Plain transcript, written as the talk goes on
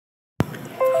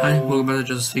Hi, welcome back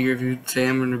to Just Figure Review. Today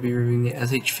I'm going to be reviewing the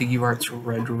Figuarts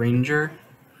Red Ranger.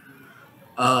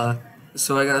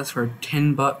 So I got this for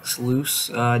 $10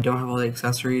 loose. I don't have all the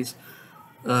accessories.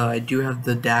 I do have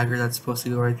the dagger that's supposed to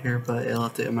go right there, but I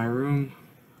left it in my room.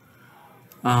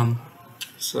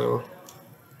 So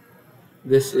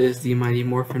this is the Mighty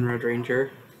Morphin Red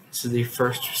Ranger. This is the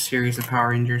first series of Power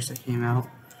Rangers that came out.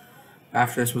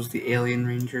 After this was the Alien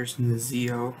Rangers and the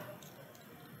Zeo.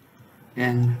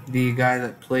 And the guy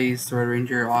that plays the Red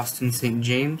Ranger, Austin St.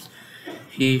 James,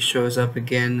 he shows up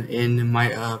again in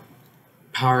my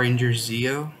Power Ranger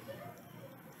Zeo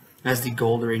as the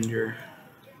Gold Ranger,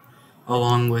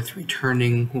 along with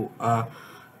returning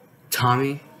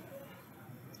Tommy,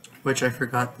 which I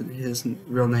forgot his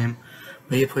real name,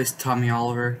 but he plays Tommy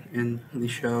Oliver in the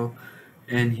show,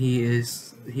 and he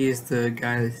is the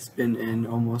guy that's been in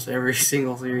almost every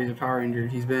single series of Power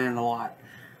Rangers. He's been in a lot.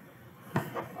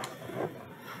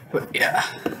 But yeah,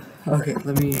 okay,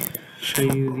 let me show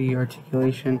you the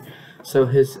articulation. So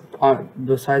his,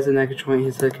 besides the neck joint,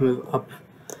 his head can move up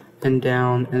and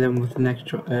down, and then with the neck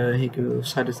joint, he can move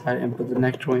side to side, and with the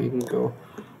neck joint, he can go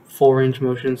full range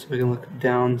motion, so he can look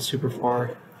down super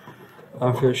far.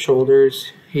 For the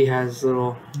shoulders, he has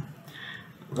little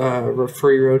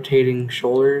free rotating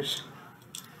shoulders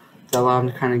that allow him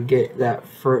to kind of get that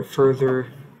further.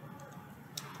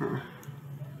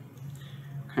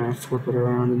 Kind of flip it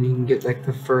around and you can get like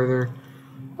the further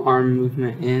arm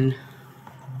movement in.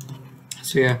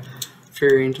 So yeah,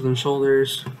 free range on the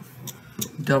shoulders,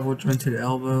 double jointed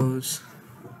elbows.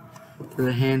 For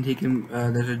the hand, he can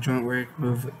there's a joint where he can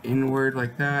move inward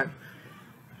like that,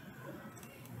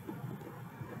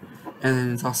 and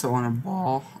then it's also on a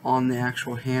ball on the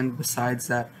actual hand besides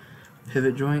that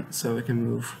pivot joint, so it can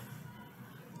move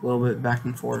a little bit back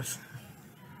and forth,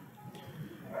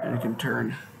 and it can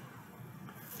turn.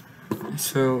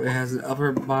 So it has an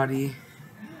upper body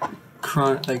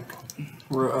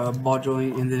ball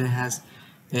joint, and then it has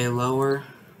a lower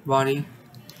body.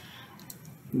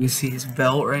 You see his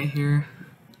belt right here.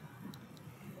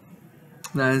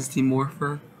 That is the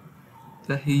morpher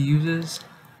that he uses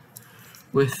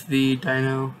with the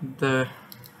dino, the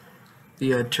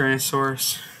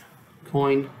Tyrannosaurus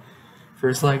coin for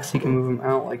his legs. He can move them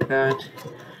out like that,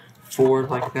 forward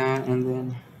like that, and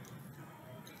then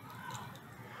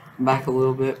back a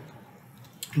little bit,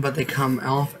 but they come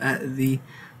off at the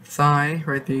thigh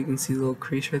right there. You can see the little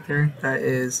crease right there. That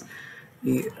is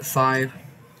the thigh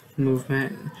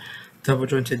movement. Double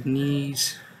jointed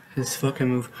knees. His foot can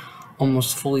move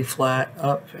almost fully flat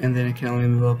up, and then it can only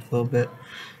move up a little bit.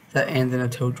 That, and then a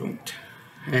toe joint,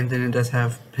 and then it does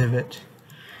have pivot,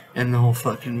 and the whole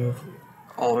foot can move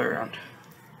all the way around.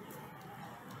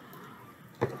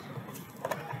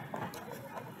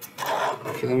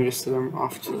 Okay, let me just set them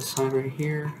off to the side right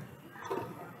here.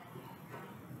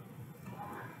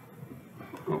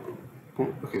 Oh,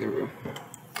 okay, there we go.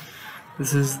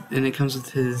 And it comes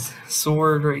with his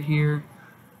sword right here.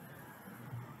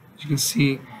 As you can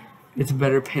see, it's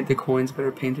better painted. The coin's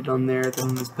better painted on there than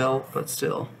on his belt, but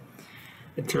still,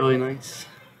 it's really nice.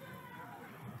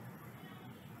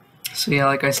 So yeah,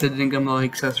 like I said, didn't get my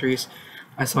accessories.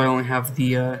 So I only have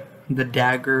the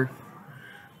dagger.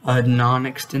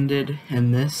 Non-extended,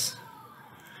 and this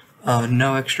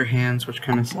no extra hands, which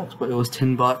kind of sucks, but it was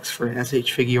 $10 for an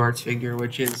SH Figuarts figure,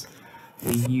 which is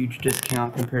a huge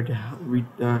discount compared to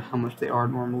how much they are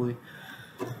normally.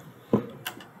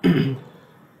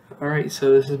 Alright,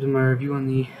 so this has been my review on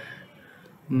the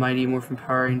Mighty Morphin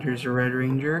Power Rangers Red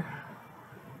Ranger,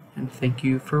 and thank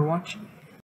you for watching.